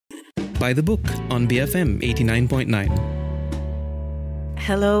By the Book on BFM 89.9.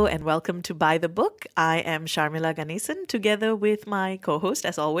 Hello and welcome to By the Book. I am Sharmilla Ganesan together with my co-host,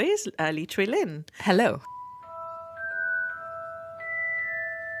 as always, Lynn. Hello.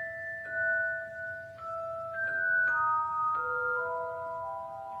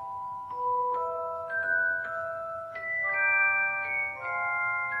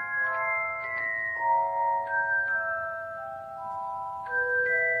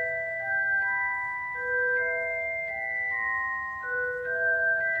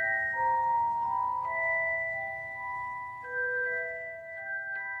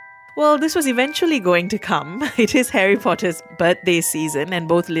 Well, this was eventually going to come. It is Harry Potter's birthday season, and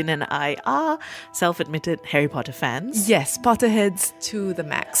both Lynn and I are self-admitted Harry Potter fans. Yes, Potterheads to the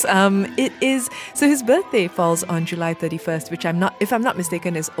max. It is, so his birthday falls on July 31st, which if I'm not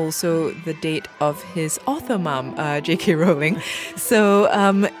mistaken, is also the date of his author mom, J.K. Rowling. So,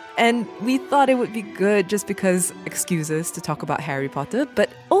 and we thought it would be good just because excuses to talk about Harry Potter,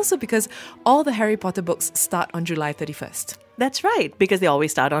 but also because all the Harry Potter books start on July 31st. That's right, because they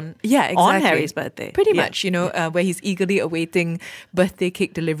always start on Harry's birthday. Pretty much, where he's eagerly awaiting birthday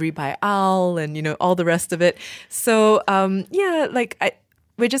cake delivery by Owl and, all the rest of it. So,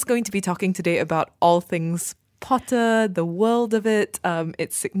 we're just going to be talking today about all things Potter, the world of it,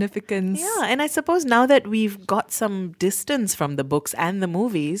 its significance. Yeah, and I suppose now that we've got some distance from the books and the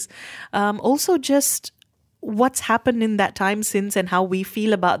movies, also just what's happened in that time since and how we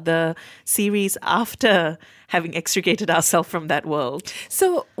feel about the series after having extricated ourselves from that world.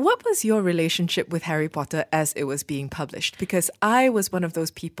 So what was your relationship with Harry Potter as it was being published? Because I was one of those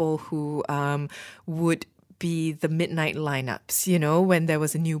people who would be the midnight lineups, when there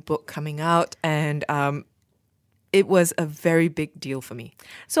was a new book coming out, and it was a very big deal for me.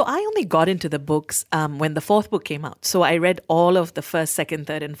 So I only got into the books when the fourth book came out. So I read all of the first, second,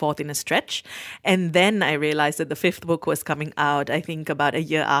 third, and fourth in a stretch. And then I realized that the fifth book was coming out, I think, about a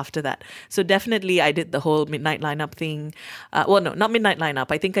year after that. So definitely I did the whole midnight lineup thing. Not midnight lineup.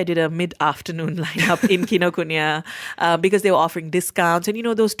 I think I did a mid-afternoon lineup in Kinokuniya because they were offering discounts. And,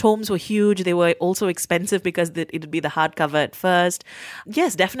 those tomes were huge. They were also expensive because it would be the hardcover at first.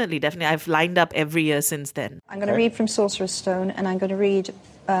 Yes, definitely. I've lined up every year since then. I'm going to read from Sorcerer's Stone, and I'm going to read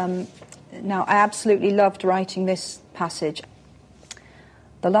now. I absolutely loved writing this passage.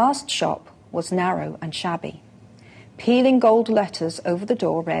 The last shop was narrow and shabby. Peeling gold letters over the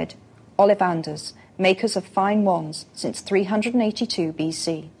door read, Ollivanders, makers of fine wands since 382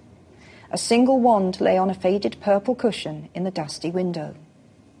 BC. A single wand lay on a faded purple cushion in the dusty window.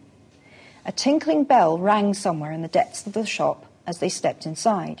 A tinkling bell rang somewhere in the depths of the shop as they stepped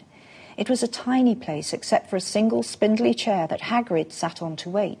inside. It was a tiny place except for a single spindly chair that Hagrid sat on to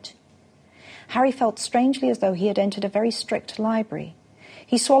wait. Harry felt strangely as though he had entered a very strict library.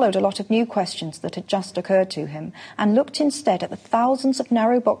 He swallowed a lot of new questions that had just occurred to him and looked instead at the thousands of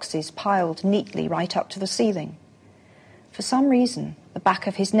narrow boxes piled neatly right up to the ceiling. For some reason, the back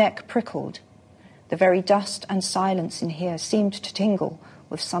of his neck prickled. The very dust and silence in here seemed to tingle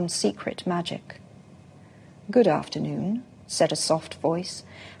with some secret magic. "Good afternoon," said a soft voice.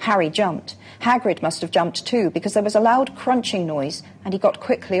 Harry jumped. Hagrid must have jumped too, because there was a loud crunching noise, and he got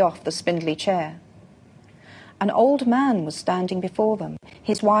quickly off the spindly chair. An old man was standing before them,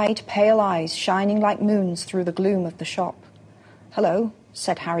 his wide, pale eyes shining like moons through the gloom of the shop. "Hello,"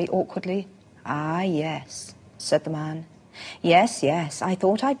 said Harry awkwardly. "Ah, yes," said the man. Yes, I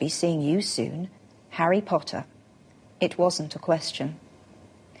thought I'd be seeing you soon. Harry Potter." It wasn't a question.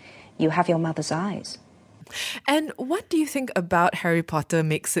 "You have your mother's eyes." And what do you think about Harry Potter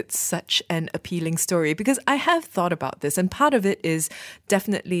makes it such an appealing story? Because I have thought about this, and part of it is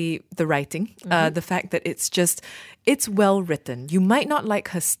definitely the writing, the fact that it's well written. You might not like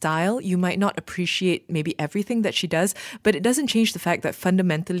her style, you might not appreciate maybe everything that she does, but it doesn't change the fact that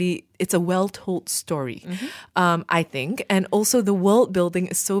fundamentally it's a well-told story, I think. And also the world building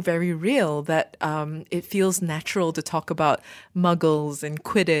is so very real that it feels natural to talk about muggles and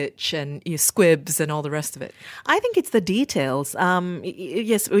Quidditch and squibs and all the rest of it. I think it's the details,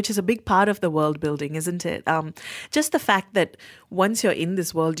 yes, which is a big part of the world building, isn't it? Just the fact that once you're in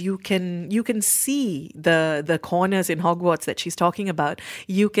this world, you can see the corners in Hogwarts that she's talking about.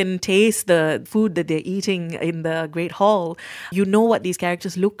 You can taste the food that they're eating in the Great Hall. You know what these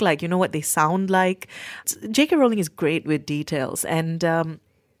characters look like. You know what they sound like. J.K. Rowling is great with details, and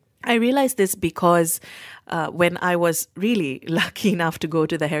I realized this because when I was really lucky enough to go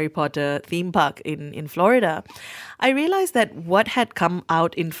to the Harry Potter theme park in Florida, I realized that what had come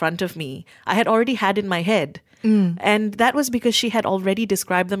out in front of me, I had already had in my head And that was because she had already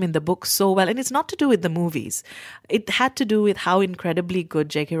described them in the book so well. And it's not to do with the movies. It had to do with how incredibly good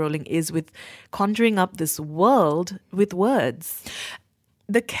J.K. Rowling is with conjuring up this world with words.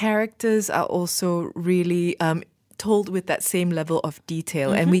 The characters are also really told with that same level of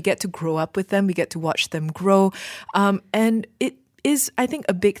detail, and we get to grow up with them. We get to watch them grow. And it is, I think,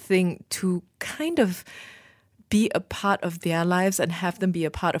 a big thing to kind of be a part of their lives and have them be a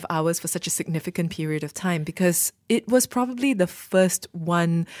part of ours for such a significant period of time, because it was probably the first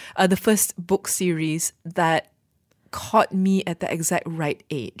book series that caught me at the exact right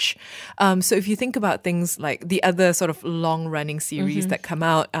age. So if you think about things like the other sort of long-running series that come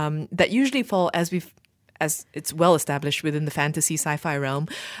out, that usually fall as it's well established within the fantasy sci-fi realm,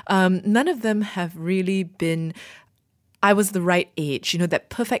 none of them have really been, I was the right age, that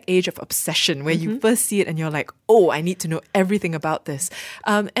perfect age of obsession where you first see it and you're like, oh, I need to know everything about this.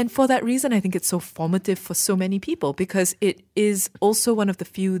 And for that reason, I think it's so formative for so many people, because it is also one of the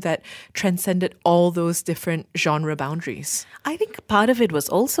few that transcended all those different genre boundaries. I think part of it was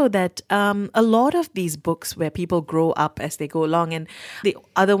also that a lot of these books where people grow up as they go along, and the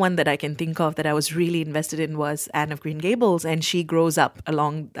other one that I can think of that I was really invested in was Anne of Green Gables, and she grows up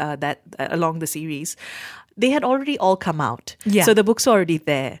along along the series. They had already all come out. Yeah. So the book's already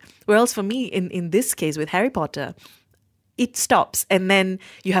there. Whereas for me, in this case with Harry Potter, it stops and then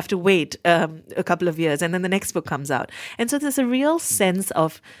you have to wait a couple of years and then the next book comes out. And so there's a real sense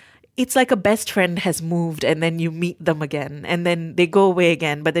of, it's like a best friend has moved and then you meet them again and then they go away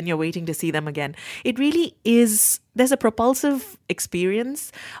again, but then you're waiting to see them again. It really is, there's a propulsive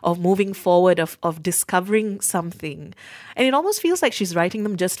experience of moving forward, of discovering something. And it almost feels like she's writing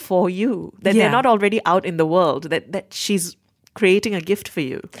them just for you, that they're not already out in the world, that she's creating a gift for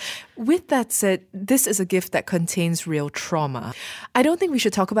you. With that said, this is a gift that contains real trauma. I don't think we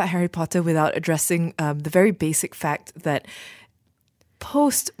should talk about Harry Potter without addressing the very basic fact that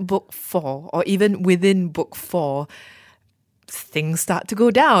post book 4, or even within book 4, things start to go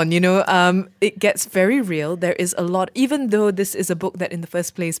down, it gets very real. There is a lot, even though this is a book that in the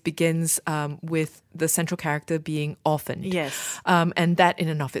first place begins with the central character being orphaned. Yes. And that in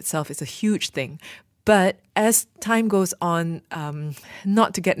and of itself is a huge thing. But as time goes on,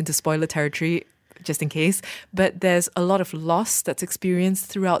 not to get into spoiler territory, just in case, but there's a lot of loss that's experienced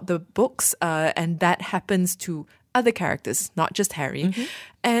throughout the books, and that happens to other characters, not just Harry.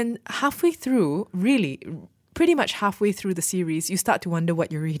 And halfway through, really, pretty much halfway through the series, you start to wonder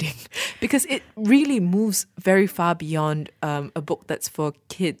what you're reading, because it really moves very far beyond a book that's for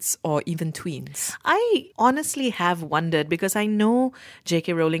kids or even tweens. I honestly have wondered, because I know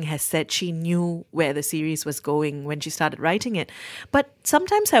J.K. Rowling has said she knew where the series was going when she started writing it. But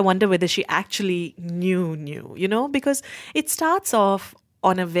sometimes I wonder whether she actually knew, because it starts off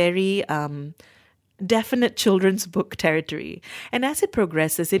on a very definite children's book territory. And as it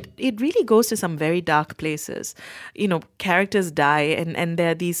progresses, it really goes to some very dark places. Characters die and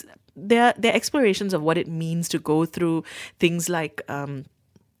there are explorations of what it means to go through things like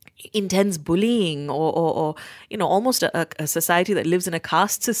intense bullying or almost a society that lives in a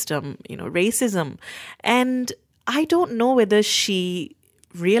caste system, racism. And I don't know whether she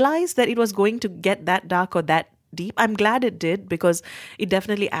realized that it was going to get that dark or that deep. I'm glad it did, because it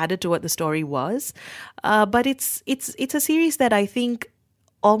definitely added to what the story was. But it's a series that I think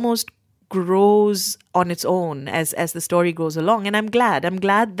almost grows on its own as the story goes along. And I'm glad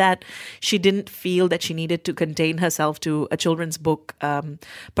that she didn't feel that she needed to contain herself to a children's book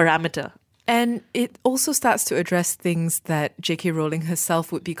parameter. And it also starts to address things that J.K. Rowling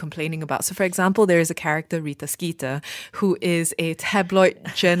herself would be complaining about. So, for example, there is a character, Rita Skeeter, who is a tabloid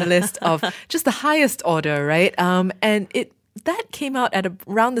journalist of just the highest order, right? And that came out at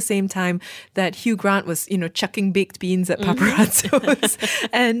around the same time that Hugh Grant was, chucking baked beans at paparazzos,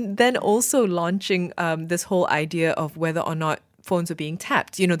 and then also launching this whole idea of whether or not phones were being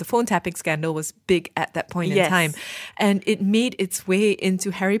tapped. The phone tapping scandal was big at that point in time. And it made its way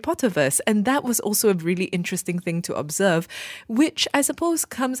into Harry Potterverse. And that was also a really interesting thing to observe, which I suppose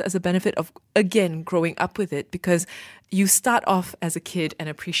comes as a benefit of, again, growing up with it, because you start off as a kid and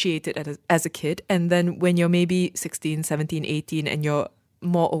appreciate it as a kid. And then when you're maybe 16, 17, 18, and you're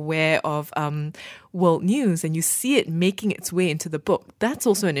more aware of world news and you see it making its way into the book, that's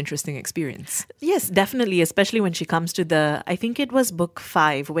also an interesting experience. Yes, definitely, especially when she comes to I think it was book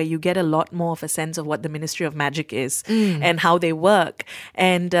 5, where you get a lot more of a sense of what the Ministry of Magic is and how they work,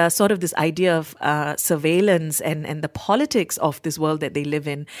 and sort of this idea of surveillance and the politics of this world that they live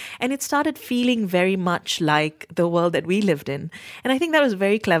in. And it started feeling very much like the world that we lived in. And I think that was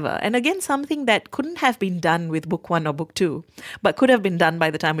very clever. And again, something that couldn't have been done with book 1 or book 2, but could have been done by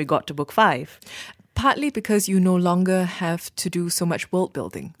the time we got to book 5. partly because you no longer have to do so much world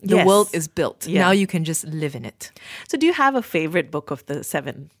building. The Yes. world is built. Yeah. Now you can just live in it. So, do you have a favorite book of the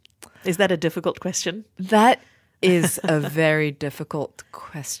 7? Is that a difficult question? That is a very difficult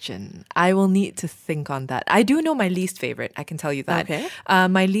question. I will need to think on that. I do know my least favorite. I can tell you that. Okay.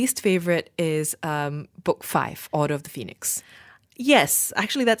 My least favorite is book 5, Order of the Phoenix. Yes,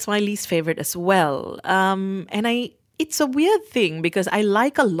 actually, that's my least favorite as well. It's a weird thing because I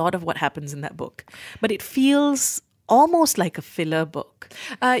like a lot of what happens in that book, but it feels almost like a filler book.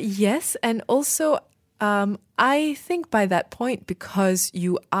 Yes, and also I think by that point, because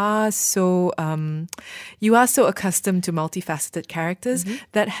you are so accustomed to multifaceted characters,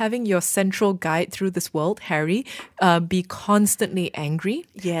 that having your central guide through this world, Harry, be constantly angry,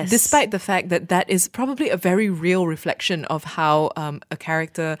 Yes. despite the fact that that is probably a very real reflection of how a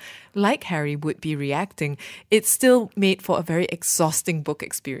character like Harry would be reacting, it's still made for a very exhausting book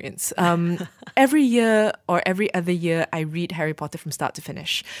experience. Every year or every other year, I read Harry Potter from start to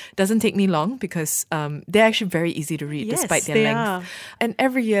finish. Doesn't take me long because they're actually very easy to read Yes, despite their they length. are. And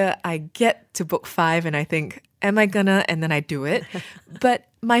every year I get to book 5 and I think, am I gonna? And then I do it. But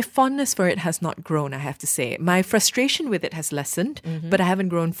my fondness for it has not grown, I have to say. My frustration with it has lessened, but I haven't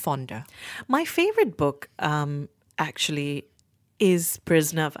grown fonder. My favorite book, actually, is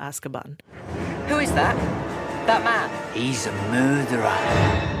Prisoner of Azkaban. Who is that? That man? He's a murderer.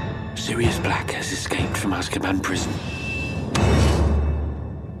 Sirius Black has escaped from Azkaban prison.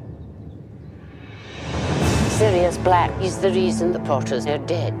 Sirius Black is the reason the Potters are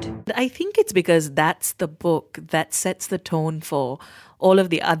dead. I think it's because that's the book that sets the tone for all of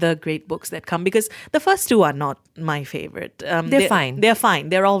the other great books that come, because the first 2 are not my favorite. They're fine. They're fine.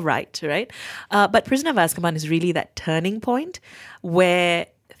 They're all right? But Prisoner of Azkaban is really that turning point where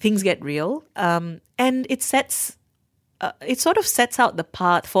things get real, and it sort of sets out the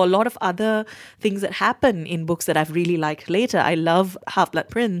path for a lot of other things that happen in books that I've really liked later. I love Half-Blood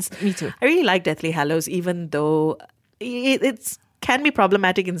Prince. Me too. I really like Deathly Hallows, even though it's can be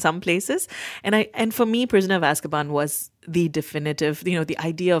problematic in some places. And for me, Prisoner of Azkaban was the definitive, the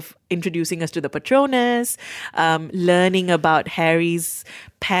idea of introducing us to the Patronus, learning about Harry's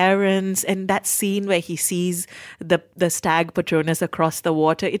parents, and that scene where he sees the stag Patronus across the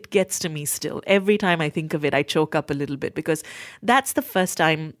water, it gets to me still. Every time I think of it, I choke up a little bit, because that's the first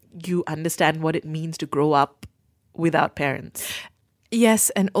time you understand what it means to grow up without parents. Yes,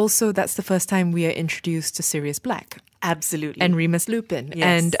 and also that's the first time we are introduced to Sirius Black. Absolutely. And Remus Lupin.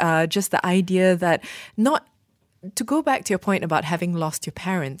 Yes. And just the idea that to go back to your point about having lost your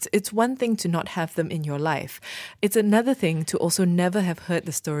parents, it's one thing to not have them in your life. It's another thing to also never have heard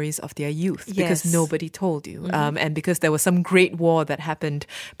the stories of their youth, because Yes. nobody told you. And because there was some great war that happened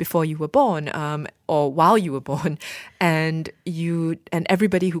before you were born, or while you were born, and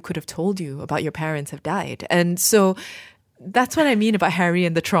everybody who could have told you about your parents have died. And so that's what I mean about Harry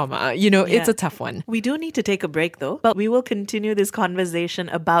and the trauma. It's a tough one. We do need to take a break, though, but we will continue this conversation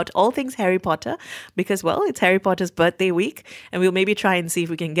about all things Harry Potter because, well, it's Harry Potter's birthday week, and we'll maybe try and see if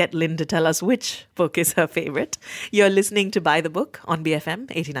we can get Lynn to tell us which book is her favorite. You're listening to Buy the Book on BFM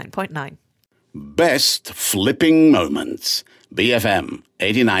 89.9. Best flipping moments. BFM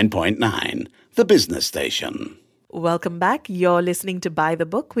 89.9, the business station. Welcome back. You're listening to Buy the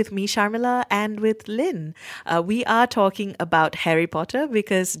Book with me, Sharmilla, and with Lynn. We are talking about Harry Potter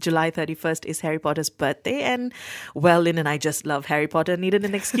because July 31st is Harry Potter's birthday. And, well, Lynn and I just love Harry Potter and needed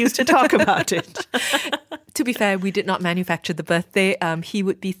an excuse to talk about it. To be fair, we did not manufacture the birthday. He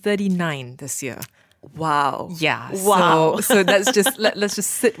would be 39 this year. Wow. Yeah. Wow. So that's just let's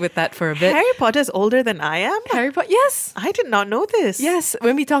just sit with that for a bit. Harry Potter's older than I am? Harry Potter, yes. I did not know this. Yes,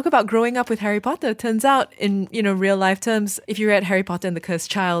 when we talk about growing up with Harry Potter, it turns out in real life terms, if you read Harry Potter and the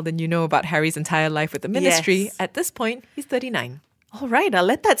Cursed Child, then you know about Harry's entire life with the Ministry. Yes. At this point, he's 39. All right, I'll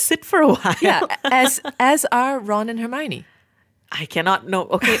let that sit for a while. Yeah, as are Ron and Hermione. I cannot know.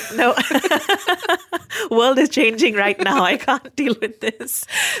 Okay, no. World is changing right now. I can't deal with this.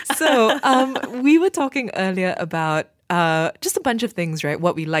 So we were talking earlier about just a bunch of things, right?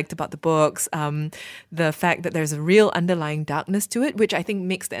 What we liked about the books, the fact that there's a real underlying darkness to it, which I think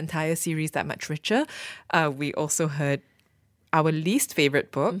makes the entire series that much richer. We also heard our least favorite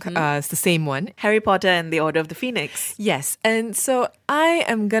book. It's the same one. Harry Potter and the Order of the Phoenix. Yes. And so I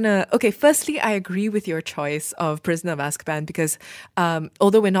am firstly, I agree with your choice of Prisoner of Azkaban because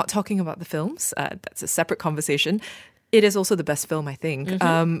although we're not talking about the films, that's a separate conversation, it is also the best film, I think.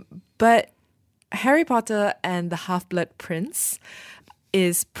 But Harry Potter and the Half-Blood Prince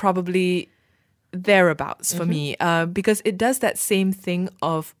is probably thereabouts for me because it does that same thing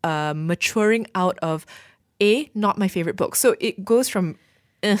of maturing out of not my favorite book. So it goes from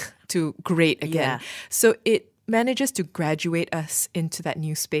to great again. Yeah. So it manages to graduate us into that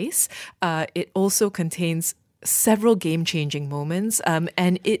new space. It also contains several game-changing moments,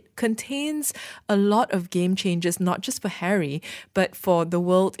 and it contains a lot of game changes, not just for Harry, but for the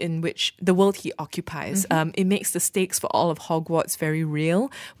world he occupies. It makes the stakes for all of Hogwarts very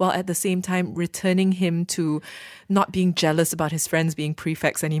real, while at the same time returning him to not being jealous about his friends being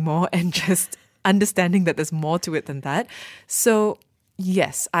prefects anymore, and just understanding that there's more to it than that. So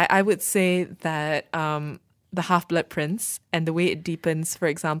yes, I would say that the Half-Blood Prince and the way it deepens, for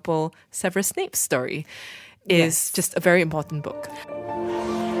example, Severus Snape's story, is just a very important book.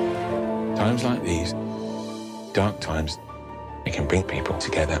 Times like these, dark times, it can bring people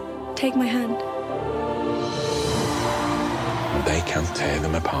together. Take my hand. And they can tear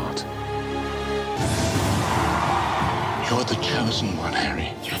them apart. You're the chosen one,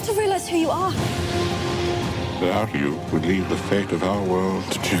 Harry. You have to realize who you are. Without you, would leave the fate of our world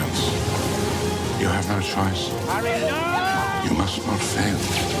to chance. You have no choice. Harry, no! You must not fail.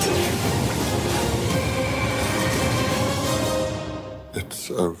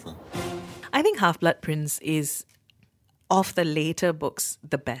 It's over. I think Half-Blood Prince is, of the later books,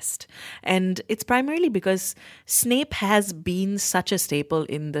 the best. And it's primarily because Snape has been such a staple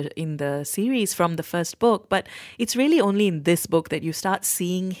in the series from the first book, but it's really only in this book that you start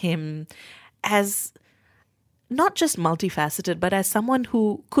seeing him as not just multifaceted, but as someone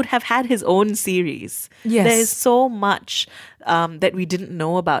who could have had his own series. Yes. There is so much that we didn't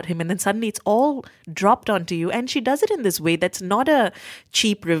know about him, and then suddenly it's all dropped onto you. And she does it in this way that's not a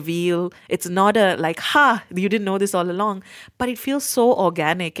cheap reveal. It's not a like, ha, you didn't know this all along. But it feels so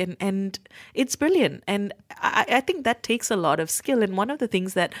organic, and it's brilliant. And I think that takes a lot of skill. And one of the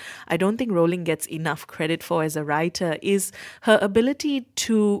things that I don't think Rowling gets enough credit for as a writer is her ability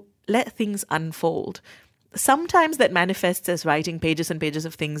to let things unfold. Sometimes that manifests as writing pages and pages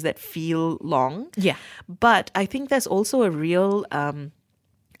of things that feel long. Yeah. But I think there's also a real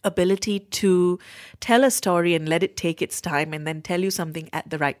ability to tell a story and let it take its time and then tell you something at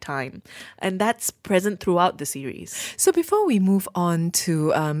the right time. And that's present throughout the series. So before we move on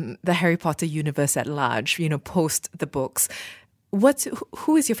to the Harry Potter universe at large, post the books,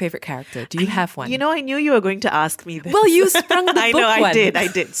 who is your favorite character? Do you have one? I knew you were going to ask me this. Well, you sprung the I book know, one. I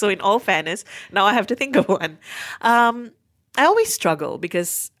did. So in all fairness, now I have to think of one. I always struggle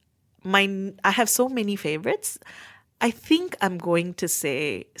because I have so many favorites. I think I'm going to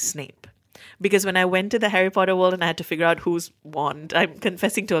say Snape. Because when I went to the Harry Potter world and I had to figure out whose wand, I'm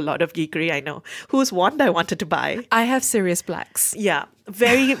confessing to a lot of geekery, I know, whose wand I wanted to buy. I have Sirius Black's. Yeah,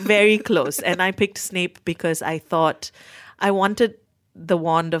 very, very close. And I picked Snape because I thought I wanted the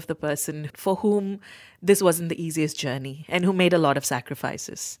wand of the person for whom this wasn't the easiest journey and who made a lot of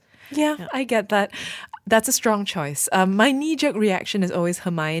sacrifices. Yeah, I get that. That's a strong choice. My knee-jerk reaction is always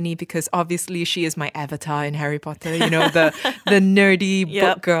Hermione because obviously she is my avatar in Harry Potter, the nerdy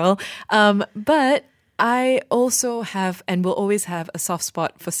book girl. But I also have and will always have a soft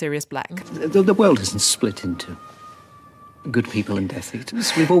spot for Sirius Black. The world isn't split into good people and Death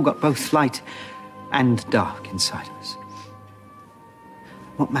Eaters. We've all got both light and dark inside us.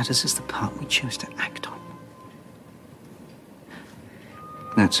 What matters is the part we choose to act on.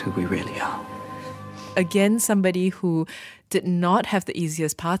 That's who we really are. Again, somebody who did not have the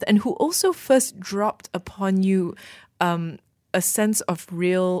easiest path and who also first dropped upon you a sense of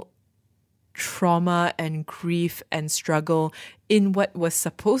real trauma and grief and struggle in what was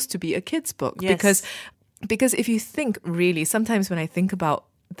supposed to be a kid's book. Yes. Because if you think really, sometimes when I think about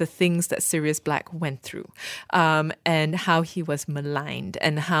the things that Sirius Black went through, and how he was maligned,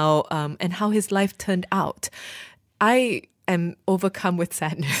 and how his life turned out, I am overcome with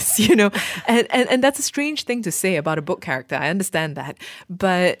sadness, and that's a strange thing to say about a book character. I understand that,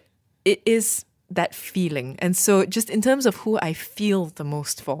 but it is that feeling. And so just in terms of who I feel the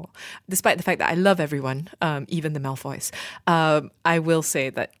most for, despite the fact that I love everyone, even the Malfoys, I will say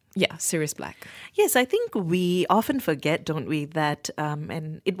that, yeah, Sirius Black. Yes, I think we often forget, don't we, that,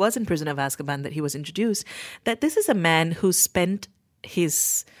 and it was in Prison of Azkaban that he was introduced, that this is a man who spent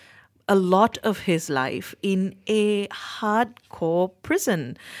a lot of his life in a hardcore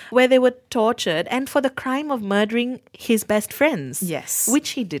prison where they were tortured and for the crime of murdering his best friends. Yes. Which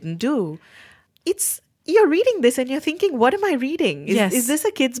he didn't do. You're reading this and you're thinking, what am I reading? Is this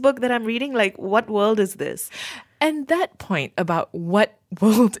a kid's book that I'm reading? Like, what world is this? And that point about what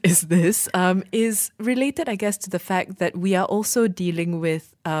world is this is related, I guess, to the fact that we are also dealing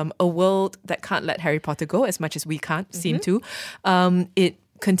with a world that can't let Harry Potter go as much as we can't seem to. It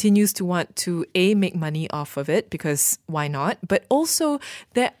continues to want to make money off of it, because why not? But also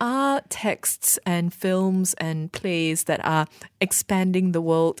there are texts and films and plays that are expanding the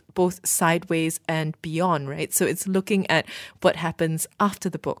world both sideways and beyond, right? So it's looking at what happens after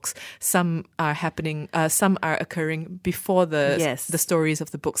the books. Some are happening, some are occurring before the stories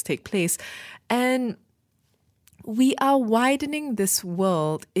of the books take place. And we are widening this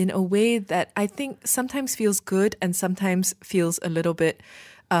world in a way that I think sometimes feels good and sometimes feels a little bit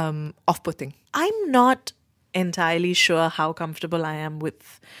off-putting. I'm not entirely sure how comfortable I am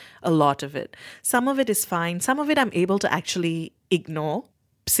with a lot of it. Some of it is fine. Some of it I'm able to actually ignore,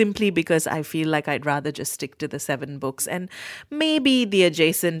 simply because I feel like I'd rather just stick to the 7 books and maybe the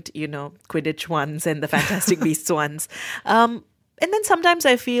adjacent, Quidditch ones and the Fantastic Beasts ones. And then sometimes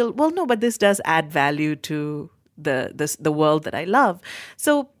I feel, well, no, but this does add value to the world that I love.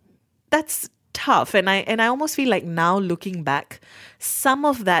 So that's tough. And I almost feel like now, looking back, some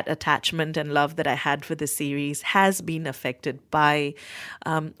of that attachment and love that I had for the series has been affected by,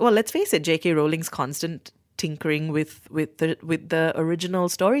 let's face it, J.K. Rowling's constant tinkering with the original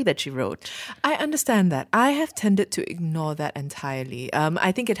story that she wrote. I understand that. I have tended to ignore that entirely.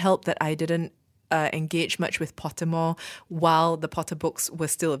 I think it helped that I didn't engage much with Pottermore while the Potter books were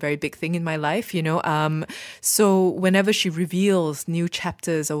still a very big thing in my life, So whenever she reveals new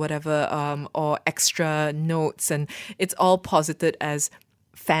chapters or whatever, or extra notes, and it's all posited as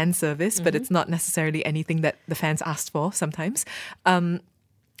fan service, but it's not necessarily anything that the fans asked for sometimes. I'm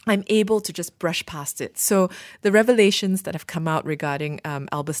able to just brush past it. So the revelations that have come out regarding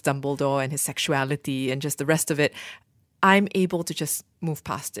Albus Dumbledore and his sexuality and just the rest of it, I'm able to just move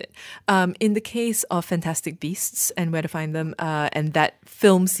past it. In the case of Fantastic Beasts and Where to Find Them, and that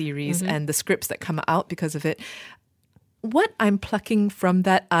film series and the scripts that come out because of it, what I'm plucking from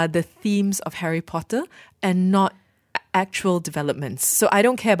that are the themes of Harry Potter and not actual developments. So I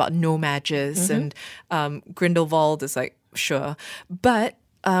don't care about no mages and Grindelwald is like, sure. But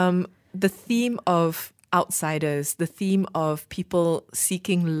the theme of outsiders, the theme of people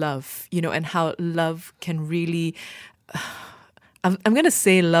seeking love, and how love can really... I'm going to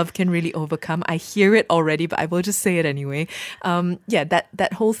say love can really overcome. I hear it already, but I will just say it anyway.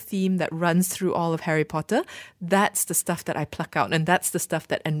 That whole theme that runs through all of Harry Potter, that's the stuff that I pluck out, and that's the stuff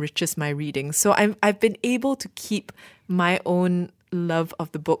that enriches my reading. So I've been able to keep my own love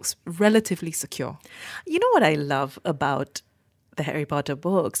of the books relatively secure. You know what I love about the Harry Potter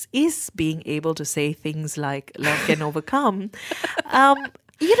books is being able to say things like love can overcome.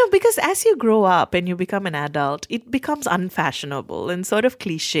 Because as you grow up and you become an adult, it becomes unfashionable and sort of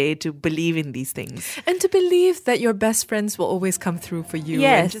cliche to believe in these things. And to believe that your best friends will always come through for you.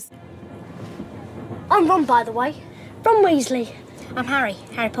 Yes. I'm Ron, by the way. Ron Weasley. I'm Harry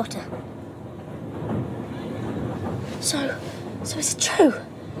Potter. So it's true.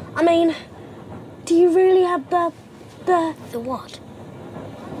 I mean, do you really have the what?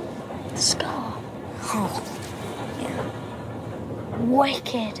 The scar. Oh.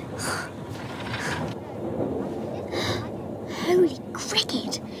 Wicked. Holy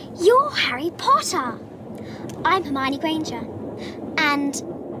cricket! You're Harry Potter! I'm Hermione Granger. And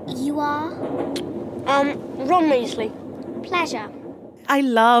you are? Ron Weasley. Pleasure. I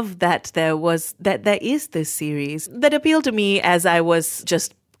love that there is this series that appealed to me as I was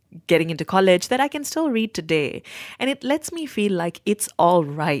just getting into college that I can still read today. And it lets me feel like it's all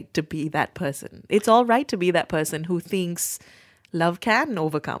right to be that person. It's all right to be that person who thinks love can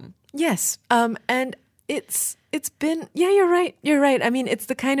overcome. Yes. And it's been, you're right. I mean, it's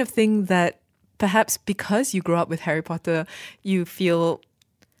the kind of thing that perhaps because you grew up with Harry Potter, you feel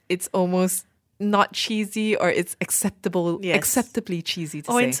it's almost not cheesy, or it's acceptably cheesy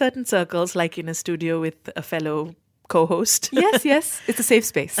to say. Or in certain circles, like in a studio with a fellow co-host. Yes. It's a safe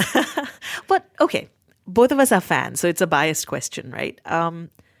space. But okay, both of us are fans, so it's a biased question, right?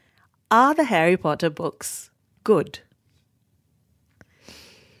 Are the Harry Potter books good?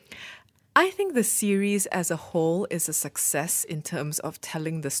 I think the series as a whole is a success in terms of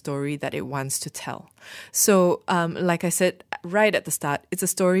telling the story that it wants to tell. So, like I said right at the start, it's a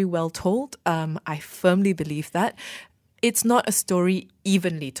story well told. I firmly believe that. It's not a story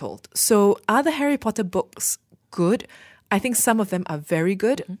evenly told. So, are the Harry Potter books good? I think some of them are very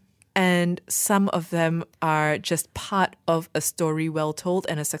good. And some of them are just part of a story well told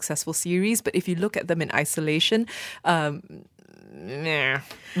and a successful series. But if you look at them in isolation, I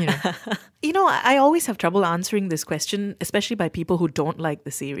always have trouble answering this question, especially by people who don't like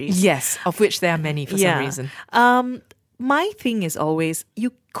the series. Yes, of which there are many for some reason. My thing is always,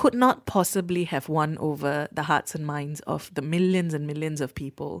 you could not possibly have won over the hearts and minds of the millions and millions of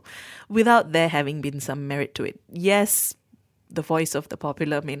people without there having been some merit to it. Yes, the voice of the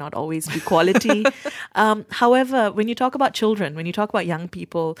popular may not always be quality. However, when you talk about children, when you talk about young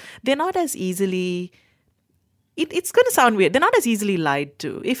people, they're not as easily... It's going to sound weird. They're not as easily lied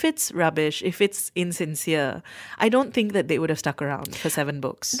to. If it's rubbish, if it's insincere, I don't think that they would have stuck around for 7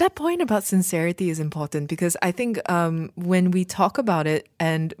 books. That point about sincerity is important because I think when we talk about it,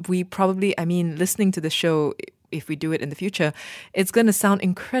 and we probably, listening to the show, if we do it in the future, it's going to sound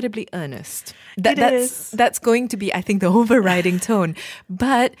incredibly earnest. That's going to be, I think, the overriding tone.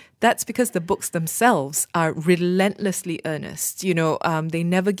 But that's because the books themselves are relentlessly earnest. They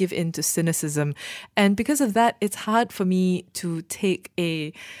never give in to cynicism. And because of that, it's hard for me to take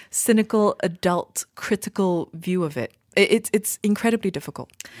a cynical, adult, critical view of it. It's incredibly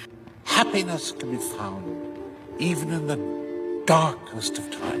difficult. Happiness can be found even in the darkest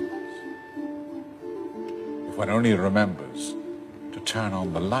of times. If one only remembers to turn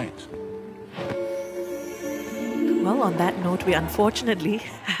on the light. Well, on that note, we unfortunately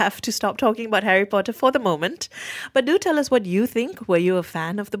have to stop talking about Harry Potter for the moment. But do tell us what you think. Were you a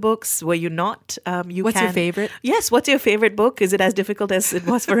fan of the books? Were you not? What's your favorite? Yes, what's your favorite book? Is it as difficult as it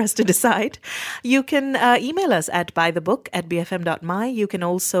was for us to decide? You can email us at buythebook@bfm.my. You can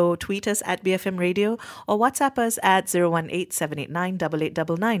also tweet us at BFM Radio or WhatsApp us at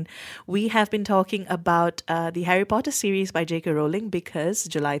 018-789-8899. We have been talking about the Harry Potter series by J.K. Rowling because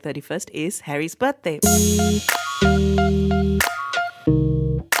July 31st is Harry's birthday.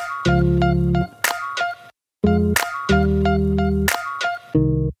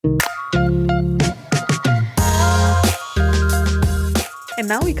 And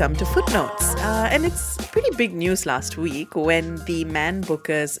now we come to footnotes. And it's pretty big news last week when the Man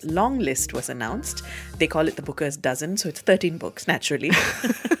Booker's long list was announced. They call it the Booker's dozen, so it's 13 books, naturally.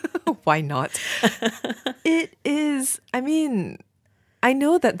 Why not? It is, I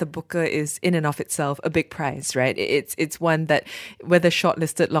know that the Booker is in and of itself a big prize, right? It's one that whether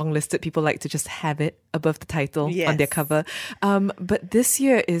shortlisted, longlisted, people like to just have it above the title on their cover. But this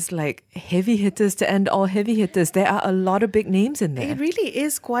year is like heavy hitters to end all heavy hitters. There are a lot of big names in there. It really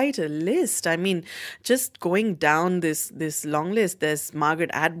is quite a list. Just going down this long list, there's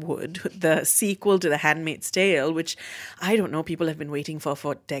Margaret Atwood, the sequel to The Handmaid's Tale, which I don't know, people have been waiting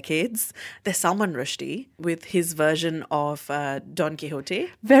for decades. There's Salman Rushdie with his version of Don Quixote.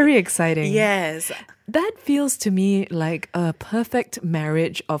 Very exciting. Yes. That feels to me like a perfect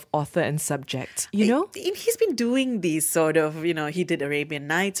marriage of author and subject, He's been doing these sort of, he did Arabian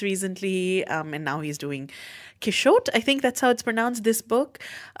Nights recently, and now he's doing Quixote. I think that's how it's pronounced, this book.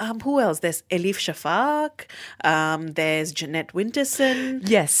 Who else? There's Elif Shafak. There's Jeanette Winterson.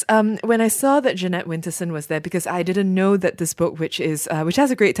 Yes. When I saw that Jeanette Winterson was there, because I didn't know that this book, which has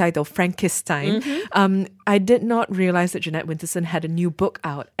a great title, Frankenstein, I did not realize that Jeanette Winterson had a new book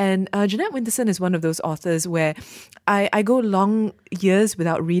out. And Jeanette Winterson is one of those authors where I go long years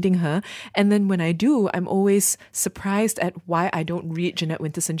without reading her. And then when I do, I'm always surprised at why I don't read Jeanette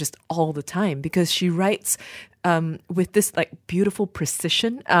Winterson just all the time, because she writes with this beautiful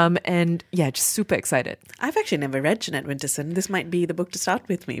precision, and just super excited. I've actually never read Jeanette Winterson. This might be the book to start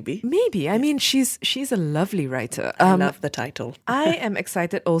with, maybe. She's a lovely writer. I love the title. I am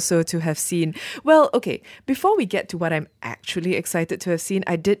excited also to have seen, well, okay, before we get to what I'm actually excited to have seen,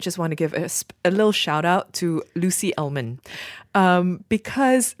 I did just want to give a little shout out to Lucy Ellman.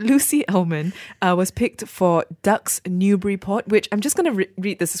 Because Lucy Ellman was picked for Duck's Newburyport, which I'm just going to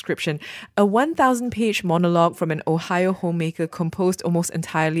read the description. A 1,000-page monologue from an Ohio homemaker composed almost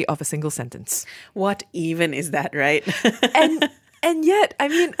entirely of a single sentence. What even is that, right? And yet,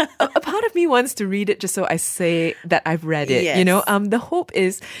 a part of me wants to read it just so I say that I've read it. Yes. The hope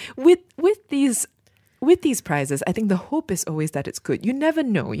is with these prizes, I think the hope is always that it's good. You never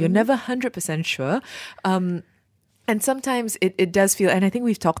know. You're never 100% sure. And sometimes it does feel, and I think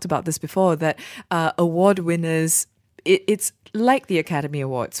we've talked about this before, that award winners, it's like the Academy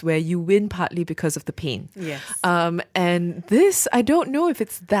Awards, where you win partly because of the pain. Yes. And this, I don't know if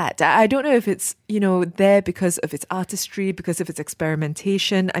it's that. I don't know if it's, there because of its artistry, because of its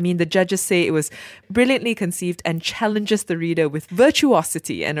experimentation. The judges say it was brilliantly conceived and challenges the reader with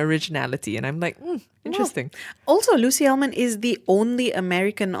virtuosity and originality. And I'm like, interesting. Well, also, Lucy Ellman is the only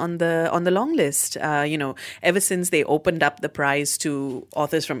American on the long list. Ever since they opened up the prize to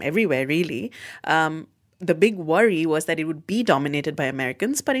authors from everywhere, really. The big worry was that it would be dominated by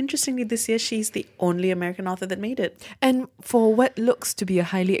Americans, but interestingly, this year she's the only American author that made it. And for what looks to be a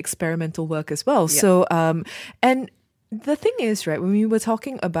highly experimental work as well. Yeah. So, and The thing is, right, when we were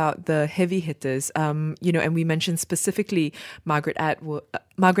talking about the heavy hitters, and we mentioned specifically Margaret Atwood,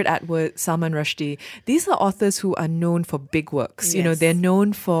 Salman Rushdie, these are authors who are known for big works. Yes. They're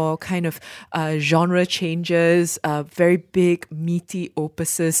known for kind of genre changes, very big, meaty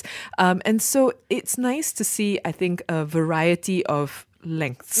opuses. And so it's nice to see, I think, a variety of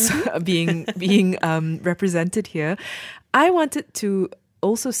lengths being represented here. I wanted to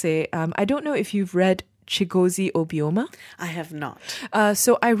also say, I don't know if you've read Chigozie Obioma. I have not.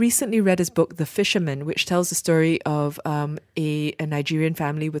 So I recently read his book, The Fisherman, which tells the story of a Nigerian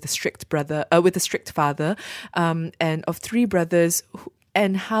family with a strict father, and of three brothers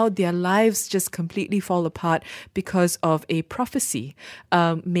and how their lives just completely fall apart because of a prophecy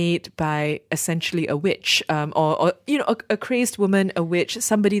made by essentially a witch, or a crazed woman, a witch,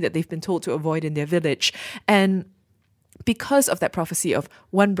 somebody that they've been told to avoid in their village. And because of that prophecy of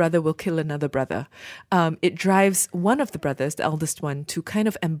one brother will kill another brother, it drives one of the brothers, the eldest one, to kind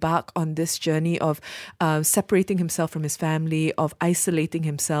of embark on this journey of separating himself from his family, of isolating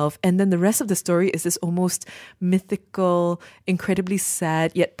himself. And then the rest of the story is this almost mythical, incredibly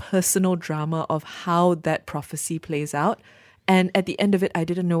sad, yet personal drama of how that prophecy plays out. And at the end of it, I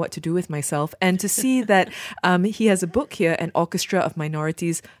didn't know what to do with myself. And to see that he has a book here, An Orchestra of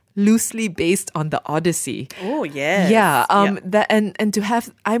Minorities, loosely based on the Odyssey. Oh, yes. Yeah. That and to have,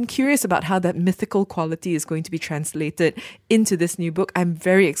 I'm curious about how that mythical quality is going to be translated into this new book. I'm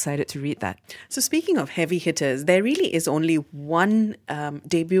very excited to read that. So speaking of heavy hitters, there really is only one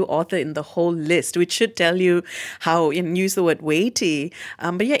debut author in the whole list, which should tell you how, use the word weighty.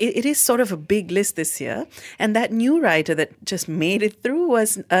 But yeah, it is sort of a big list this year. And that new writer that just made it through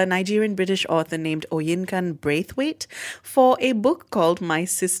was a Nigerian-British author named Oyinkan Braithwaite for a book called My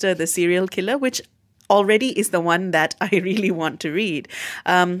Sister, the Serial Killer, which already is the one that I really want to read.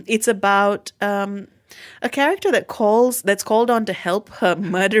 It's about a character that's called on to help her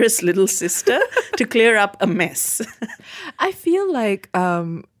murderous little sister to clear up a mess. I feel like,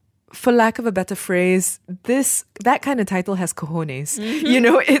 for lack of a better phrase, that kind of title has cojones.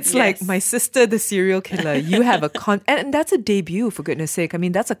 It's like My Sister, the Serial Killer. You have and that's a debut, for goodness sake. I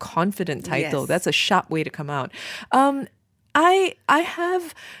mean, that's a confident title. Yes. That's a sharp way to come out. I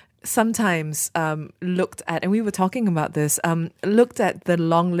have sometimes looked at, and we were talking about this, looked at the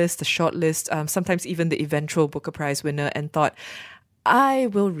long list, the short list, sometimes even the eventual Booker Prize winner, and thought, I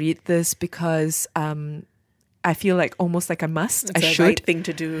will read this because I feel like almost like I must. It's I the should. right thing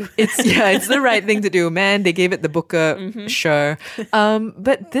to do. It's the right thing to do. Man, they gave it the Booker, sure.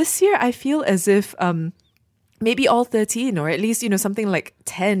 But this year I feel as if maybe all 13, or at least, something like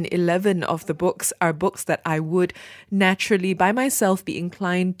 10, 11 of the books are books that I would naturally, by myself, be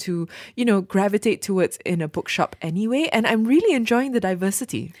inclined to, gravitate towards in a bookshop anyway. And I'm really enjoying the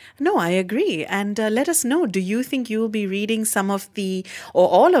diversity. No, I agree. And let us know, do you think you'll be reading some of the, or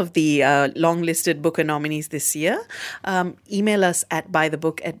all of the long-listed Booker nominees this year? Email us at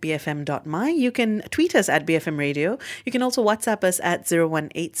buythebook@bfm.my. You can tweet us at BFM Radio. You can also WhatsApp us at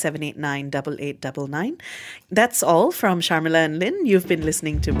 018-789-8899. That's all from Sharmilla and Lynn. You've been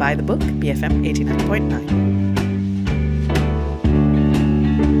listening to Buy the Book, BFM 89.9.